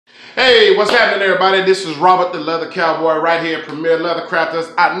Hey, what's happening, everybody? This is Robert the Leather Cowboy right here at Premier Leather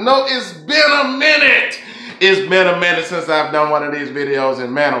Crafters. I know it's been a minute. It's been a minute since I've done one of these videos,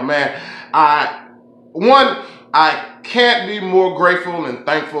 and man, oh man, I can't be more grateful and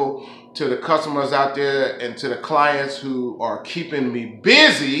thankful to the customers out there and to the clients who are keeping me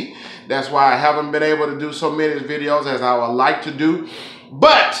busy. That's why I haven't been able to do so many videos as I would like to do.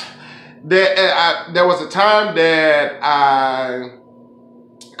 But there was a time that I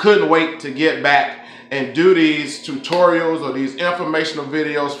couldn't wait to get back and do these tutorials or these informational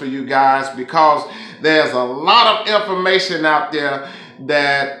videos for you guys, because there's a lot of information out there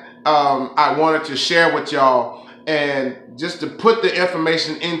that I wanted to share with y'all, and just to put the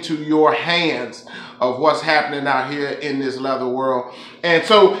information into your hands of what's happening out here in this leather world. And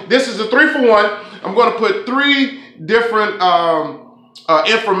so this is a 3-for-1. I'm going to put 3 different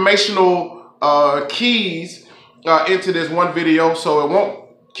informational keys into this one video, so it won't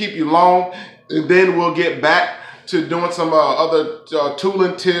keep you long, and then we'll get back to doing some other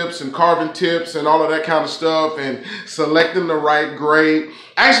tooling tips and carving tips and all of that kind of stuff, and selecting the right grade.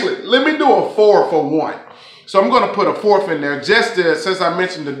 Actually, let me do a 4-for-1. So I'm going to put a 4th in there, just to, since I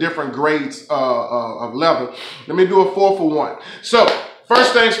mentioned the different grades of leather. Let me do a 4-for-1. So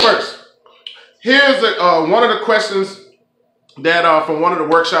first things first. Here's one of the questions that from one of the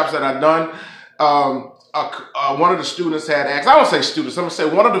workshops that I've done. One of the students had asked, I don't say students, I'm gonna say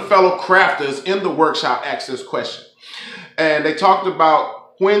one of the fellow crafters in the workshop asked this question. And they talked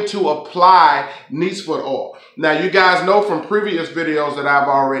about when to apply Neatsfoot oil. Now, you guys know from previous videos that I've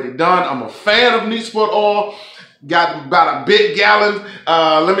already done, I'm a fan of Neatsfoot oil. Got about a big gallon.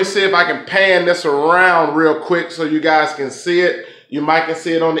 Let me see if I can pan this around real quick so you guys can see it. You might can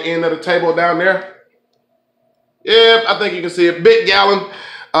see it on the end of the table down there. Yeah, I think you can see it, big gallon.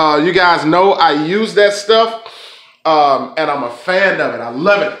 You guys know I use that stuff, and I'm a fan of it. I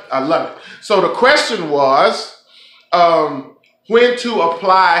love it. I love it. So the question was, when to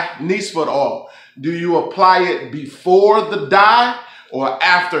apply Neatsfoot oil. Do you apply it before the dye or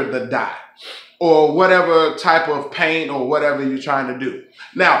after the dye, or whatever type of paint or whatever you're trying to do?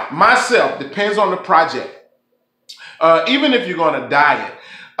 Now, myself, depends on the project. Even if you're going to dye it,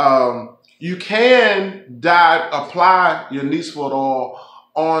 you can apply your Neatsfoot oil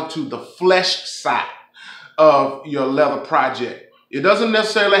onto the flesh side of your leather project. It doesn't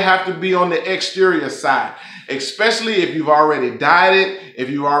necessarily have to be on the exterior side, especially if you've already dyed it, if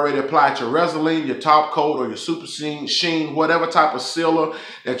you already applied your Resolene, your top coat, or your super sheen, whatever type of sealer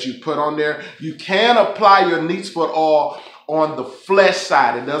that you put on there. You can apply your Neatsfoot oil on the flesh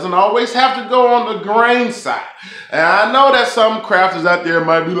side. It doesn't always have to go on the grain side. And I know that some crafters out there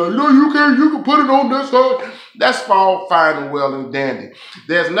might be like, no, you can put it on this side. That's all fine and well and dandy.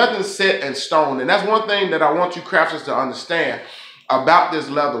 There's nothing set in stone. And that's one thing that I want you crafters to understand about this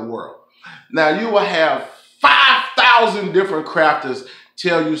leather world. Now, you will have 5,000 different crafters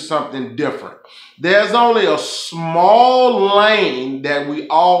tell you something different. There's only a small lane that we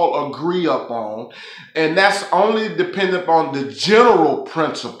all agree upon, and that's only dependent on the general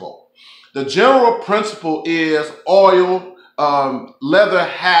principle. The general principle is oil. Leather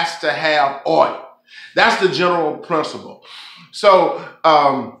has to have oil. That's the general principle. So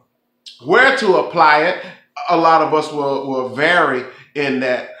where to apply it, a lot of us will vary in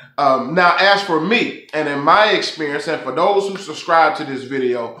that. Now, as for me, and in my experience, and for those who subscribe to this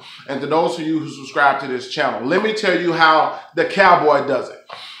video, and to those of you who subscribe to this channel, let me tell you how the cowboy does it.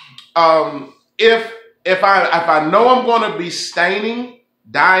 If I know I'm going to be staining,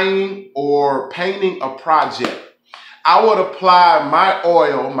 dyeing, or painting a project, I would apply my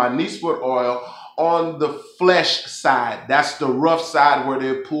oil, my Neatsfoot oil, on the flesh side. That's the rough side where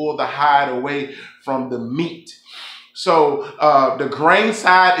they pull the hide away from the meat. So the grain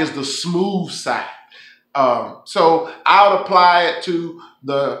side is the smooth side. So I would apply it to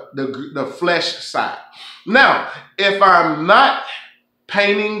the flesh side. Now, if I'm not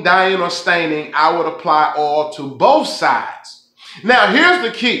painting, dyeing, or staining, I would apply oil to both sides. Now, here's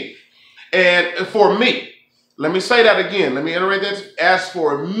the key. And for me, let me say that again. Let me iterate that. As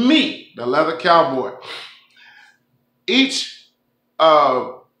for me, the Leather Cowboy, each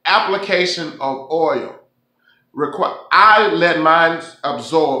application of oil, I let mine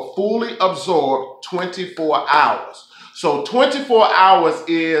fully absorb 24 hours. So 24 hours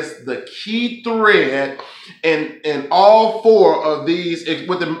is the key thread in all 4 of these,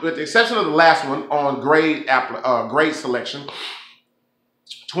 with the exception of the last one on grade selection.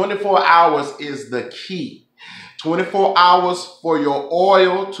 24 hours is the key. 24 hours for your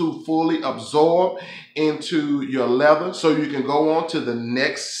oil to fully absorb into your leather so you can go on to the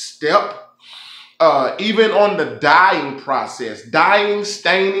next step. even on the dyeing process, dyeing,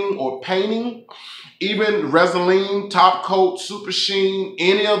 staining, or painting, even Resolene, top coat, super sheen,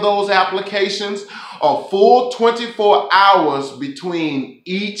 any of those applications, a full 24 hours between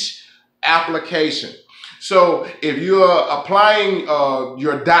each application. So if you're applying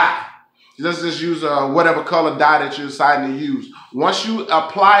your dye, let's just use whatever color dye that you're deciding to use. Once you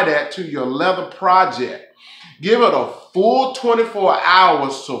apply that to your leather project, give it a full 24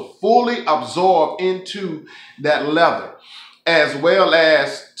 hours to fully absorb into that leather, as well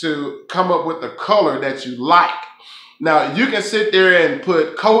as to come up with the color that you like. Now, you can sit there and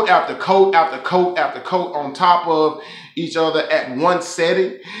put coat after coat after coat after coat on top of each other at one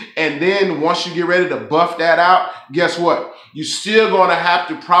setting. And then once you get ready to buff that out, guess what? You're still going to have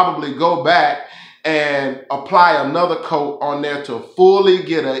to probably go back and apply another coat on there to fully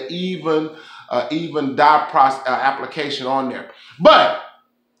get an even dye process application on there. But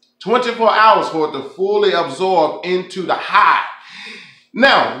 24 hours for it to fully absorb into the hide.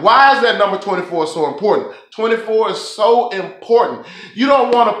 Now, why is that number 24 so important? 24 is so important. You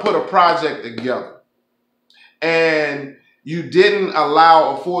don't want to put a project together and you didn't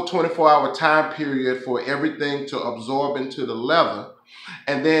allow a full 24-hour time period for everything to absorb into the leather.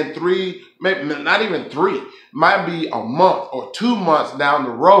 And then maybe not even three, might be a month or 2 months down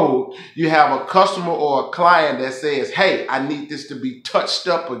the road, you have a customer or a client that says, hey, I need this to be touched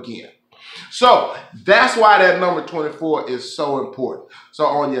up again. So that's why that number 24 is so important. So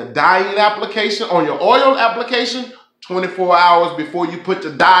on your dyeing application, on your oil application, 24 hours before you put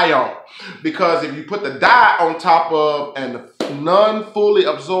the dye on. Because if you put the dye on top of an non-fully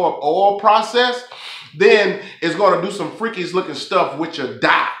absorbed oil process, then it's going to do some freakish looking stuff with your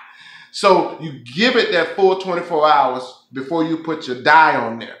dye. So you give it that full 24 hours before you put your dye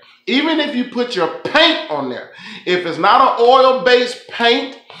on there. Even if you put your paint on there, if it's not an oil-based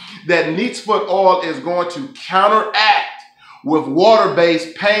paint, that neat foot oil is going to counteract with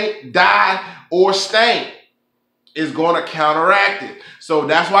water-based paint, dye, or stain. Is going to counteract it. So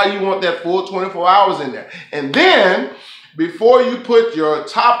that's why you want that full 24 hours in there. And then before you put your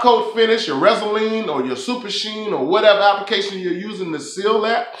top coat finish, your Resolene or your super sheen or whatever application you're using to seal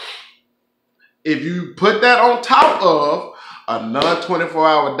that, if you put that on top of a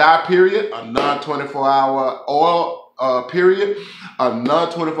non-24-hour dye period, a non-24-hour oil period, a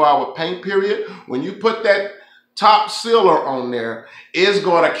non-24-hour paint period, when you put that top sealer on there, it's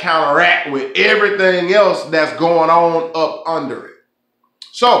going to counteract with everything else that's going on up under it.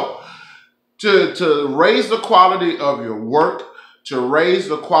 So to raise the quality of your work, to raise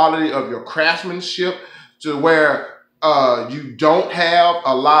the quality of your craftsmanship, to where you don't have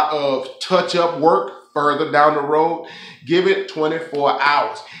a lot of touch-up work further down the road, give it 24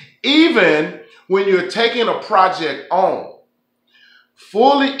 hours. Even when you're taking a project on,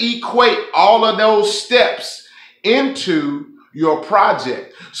 fully equate all of those steps into your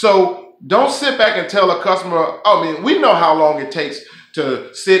project. So don't sit back and tell a customer, we know how long it takes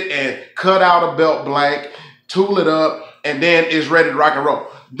to sit and cut out a belt blank, tool it up, and then it's ready to rock and roll.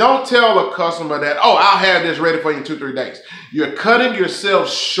 Don't tell a customer that, I'll have this ready for you in 2-3 days. You're cutting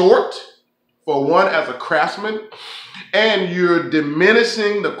yourself short, for one, as a craftsman, and you're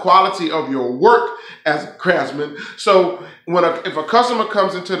diminishing the quality of your work as a craftsman. So if a customer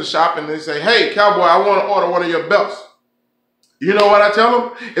comes into the shop and they say, hey, cowboy, I want to order one of your belts. You know what I tell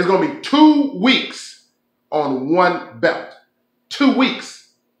them? It's going to be 2 weeks on one belt. 2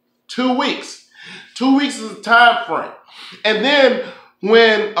 weeks. 2 weeks. 2 weeks is the time frame. And then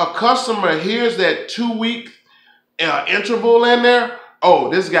when a customer hears that 2-week interval in there,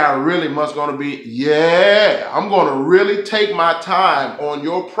 this guy really must going to be, I'm going to really take my time on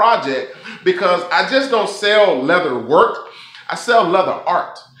your project, because I just don't sell leather work. I sell leather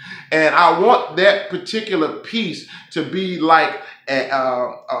art. And I want that particular piece to be like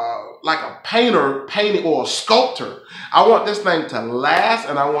a painter painting, or a sculptor. I want this thing to last,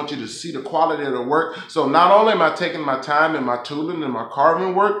 and I want you to see the quality of the work. So not only am I taking my time in my tooling and my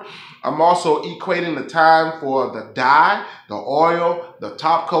carving work, I'm also equating the time for the dye, the oil, the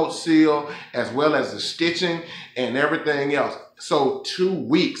top coat seal, as well as the stitching and everything else. So 2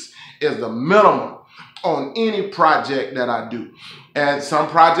 weeks is the minimum on any project that I do. And some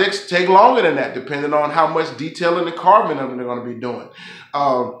projects take longer than that, depending on how much detailing and carving they're going to be doing.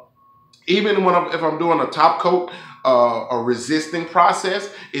 Even if I'm doing a top coat, a resisting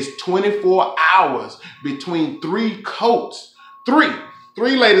process, it's 24 hours between 3 coats. Three,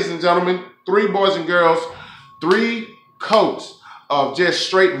 ladies and gentlemen, 3 boys and girls, 3 coats of just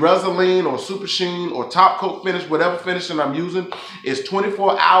straight Resolene or super sheen or top coat finish, whatever finishing I'm using, is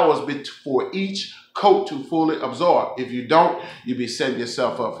 24 hours for each coat to fully absorb. If you don't, you'll be setting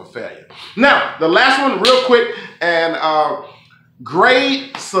yourself up for failure. Now, the last one real quick, and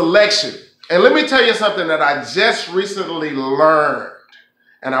grade selection. And let me tell you something that I just recently learned,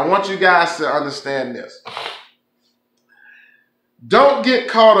 and I want you guys to understand this. Don't get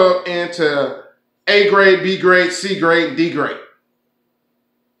caught up into A grade, B grade, C grade, and D grade.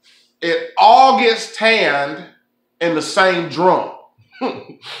 It all gets tanned in the same drum.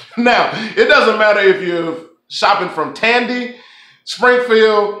 Now, it doesn't matter if you're shopping from Tandy,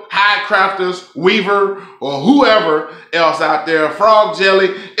 Springfield, Hyatt Crafters, Weaver, or whoever else out there, Frog Jelly.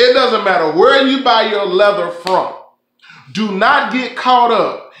 It doesn't matter where you buy your leather from. Do not get caught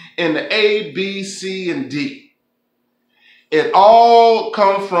up in the A, B, C, and D. It all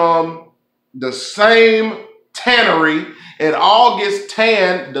comes from the same tannery. It all gets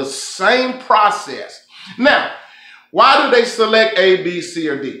tanned the same process. Now, why do they select A, B, C,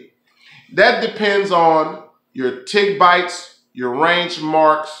 or D? That depends on your tick bites, your range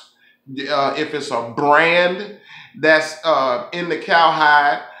marks, if it's a brand that's in the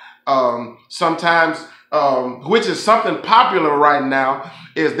cowhide. Sometimes, which is something popular right now,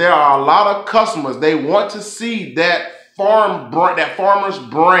 is there are a lot of customers, they want to see that farmer's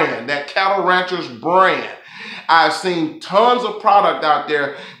brand, that cattle rancher's brand. I've seen tons of product out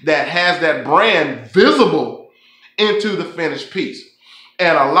there that has that brand visible into the finished piece.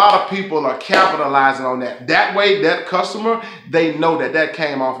 And a lot of people are capitalizing on that. That way, that customer, they know that that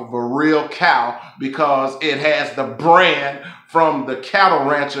came off of a real cow because it has the brand from the cattle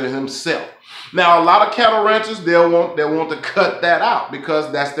rancher himself. Now, a lot of cattle ranchers, they'll want to cut that out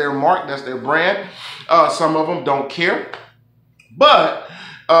because that's their mark, that's their brand. Some of them don't care. But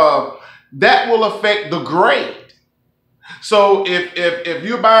that will affect the grade. So if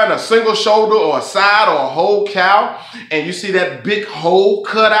you're buying a single shoulder or a side or a whole cow and you see that big hole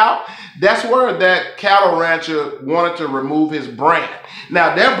cut out, that's where that cattle rancher wanted to remove his brand.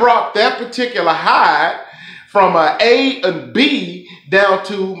 Now, that brought that particular hide from an A and B down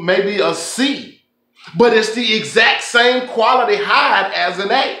to maybe a C, but it's the exact same quality hide as an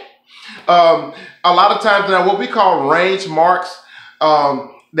A. A lot of times now, what we call range marks,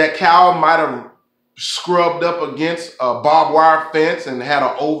 that cow might have scrubbed up against a barbed wire fence and had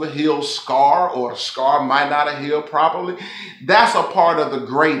an overhealed scar, or the scar might not have healed properly. That's a part of the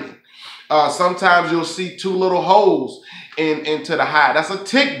grading. Sometimes you'll see two little holes into the hide. That's a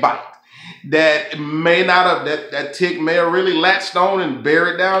tick bite. That may not have, that tick may have really latched on and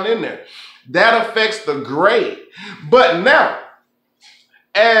buried down in there. That affects the grade. But now,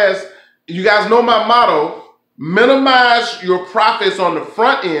 as you guys know my motto, minimize your profits on the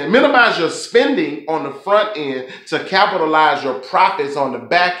front end, minimize your spending on the front end to capitalize your profits on the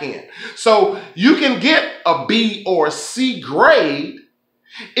back end. So you can get a B or a C grade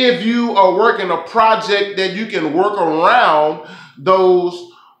if you are working a project that you can work around those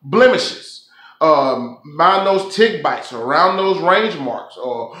blemishes, around those tick bites, around those range marks,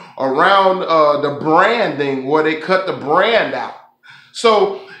 or around the branding where they cut the brand out.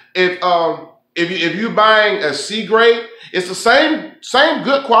 So if you're buying a C grade, it's the same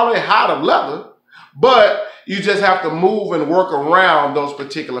good quality hide of leather, but you just have to move and work around those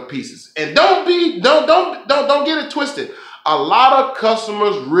particular pieces. And don't get it twisted. A lot of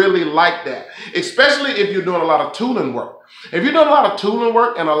customers really like that, especially if you're doing a lot of tooling work. If you're doing a lot of tooling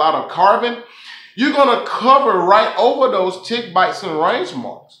work and a lot of carving, you're gonna cover right over those tick bites and range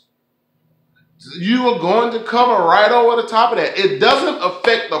marks. You are going to cover right over the top of that. It doesn't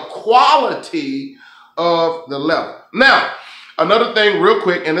affect the quality of the leather. Now, another thing real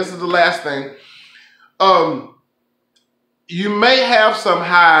quick, and this is the last thing. You may have some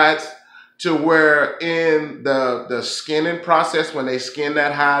hides to where in the skinning process, when they skin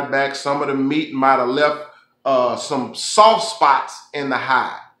that hide back, some of the meat might have left some soft spots in the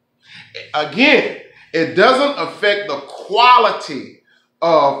hide. Again, it doesn't affect the quality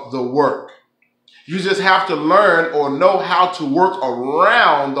of the work. You just have to learn or know how to work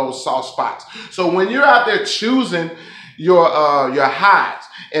around those soft spots. So when you're out there choosing your hides,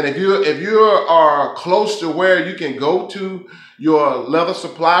 and if you are close to where you can go to your leather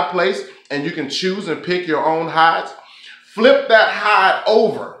supply place and you can choose and pick your own hides, flip that hide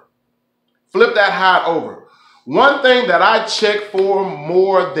over. Flip that hide over. One thing that I check for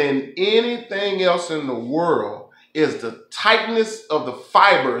more than anything else in the world is the tightness of the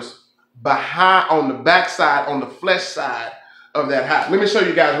fibers behind, on the back side, on the flesh side of that hide. Let me show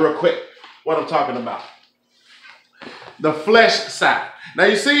you guys real quick what I'm talking about. The flesh side. Now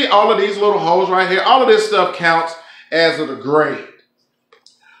you see all of these little holes right here. All of this stuff counts as a grade.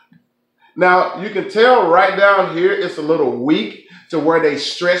 Now you can tell right down here it's a little weak to where they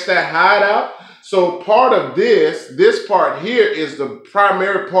stretch that hide out. So part of this part here is the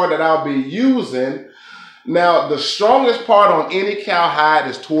primary part that I'll be using. Now, the strongest part on any cowhide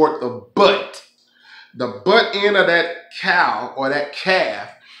is toward the butt. The butt end of that cow or that calf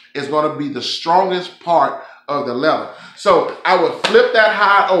is going to be the strongest part of the leather. So I would flip that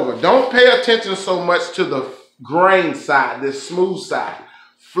hide over. Don't pay attention so much to the grain side, this smooth side.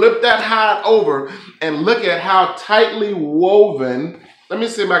 Flip that hide over and look at how tightly woven. Let me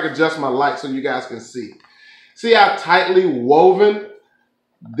see if I can adjust my light so you guys can see. See how tightly woven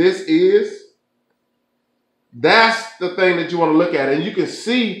this is? That's the thing that you want to look at. And you can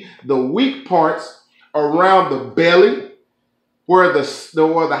see the weak parts around the belly where the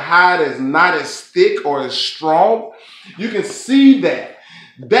hide is not as thick or as strong. You can see that.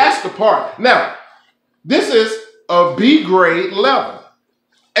 That's the part. Now, this is a B grade leather.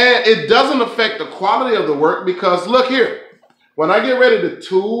 And it doesn't affect the quality of the work because look here. When I get ready to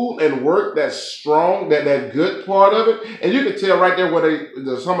tool and work that strong, that good part of it, and you can tell right there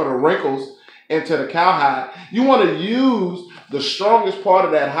where some of the wrinkles into the cowhide, you want to use the strongest part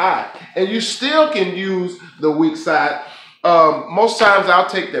of that hide. And you still can use the weak side. Most times I'll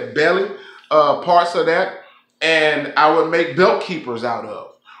take the belly parts of that and I would make belt keepers out of.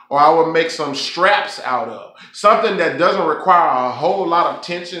 Or I would make some straps out of. Something that doesn't require a whole lot of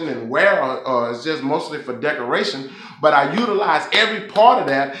tension and wear, or it's just mostly for decoration. But I utilize every part of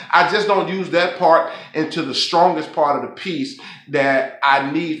that. I just don't use that part into the strongest part of the piece that I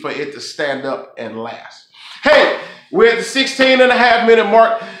need for it to stand up and last. Hey, we're at the 16.5-minute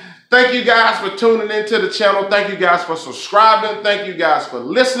mark. Thank you guys for tuning into the channel. Thank you guys for subscribing. Thank you guys for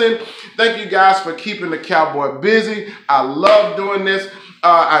listening. Thank you guys for keeping the cowboy busy. I love doing this.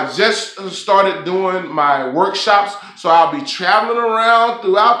 I just started doing my workshops, so I'll be traveling around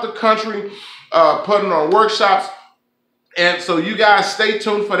throughout the country, putting on workshops. And so you guys stay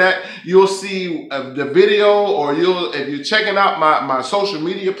tuned for that. You'll see the video, or if you're checking out my social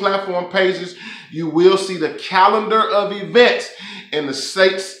media platform pages, you will see the calendar of events in the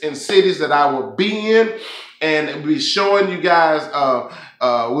states and cities that I will be in. And we'll be showing you guys,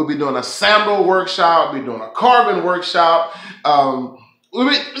 we'll be doing a sandal workshop, we'll be doing a carving workshop.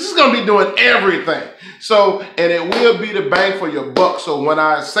 This is going to be doing everything. So, and it will be the bang for your buck. So when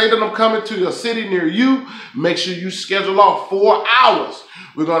I say that I'm coming to a city near you, make sure you schedule off 4 hours.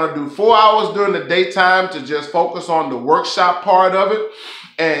 We're going to do 4 hours during the daytime to just focus on the workshop part of it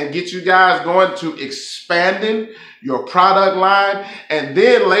and get you guys going to expanding your product line. And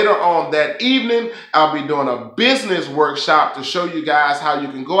then later on that evening, I'll be doing a business workshop to show you guys how you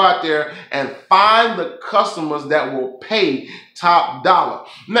can go out there and find the customers that will pay top dollar.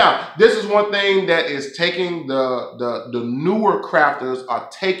 Now, this is one thing that is taking the newer crafters are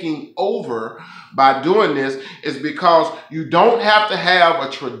taking over by doing this, is because you don't have to have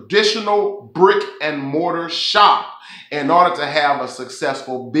a traditional brick and mortar shop in order to have a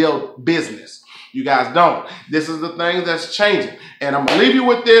successful business. You guys don't. This is the thing that's changing. And I'm going to leave you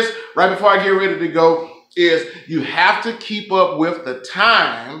with this right before I get ready to go, is you have to keep up with the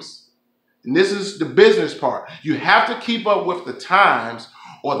times. And this is the business part. You have to keep up with the times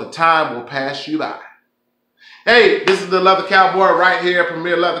or the time will pass you by. Hey, this is the Leather Cowboy right here,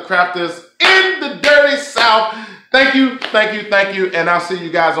 Premier Leather Crafters in the dirty South. Thank you, thank you, thank you. And I'll see you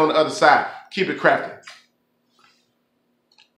guys on the other side. Keep it crafty.